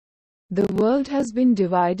The world has been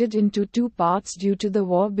divided into two parts due to the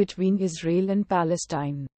war between Israel and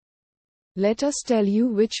Palestine. Let us tell you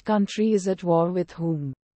which country is at war with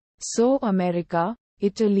whom. So America,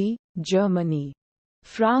 Italy, Germany,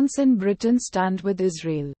 France and Britain stand with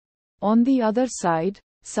Israel. On the other side,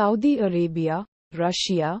 Saudi Arabia,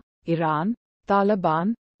 Russia, Iran,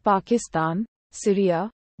 Taliban, Pakistan,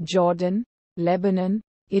 Syria, Jordan, Lebanon,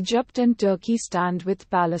 Egypt and Turkey stand with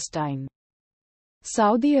Palestine.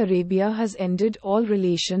 Saudi Arabia has ended all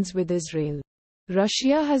relations with Israel.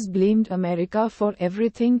 Russia has blamed America for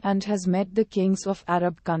everything and has met the kings of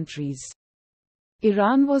Arab countries.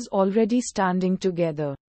 Iran was already standing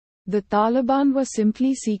together. The Taliban were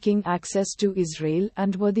simply seeking access to Israel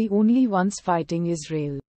and were the only ones fighting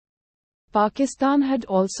Israel. Pakistan had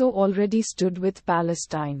also already stood with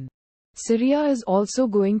Palestine. Syria is also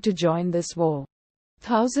going to join this war.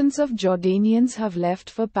 Thousands of Jordanians have left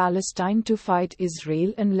for Palestine to fight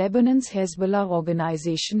Israel, and Lebanon's Hezbollah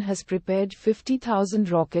organization has prepared 50,000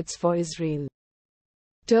 rockets for Israel.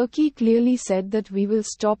 Turkey clearly said that we will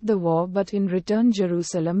stop the war, but in return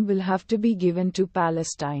Jerusalem will have to be given to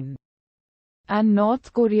Palestine. And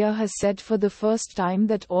North Korea has said for the first time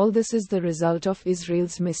that all this is the result of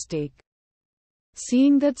Israel's mistake.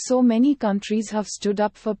 Seeing that so many countries have stood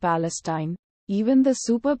up for Palestine, even the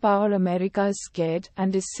superpower America is scared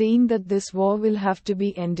and is saying that this war will have to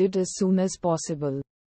be ended as soon as possible.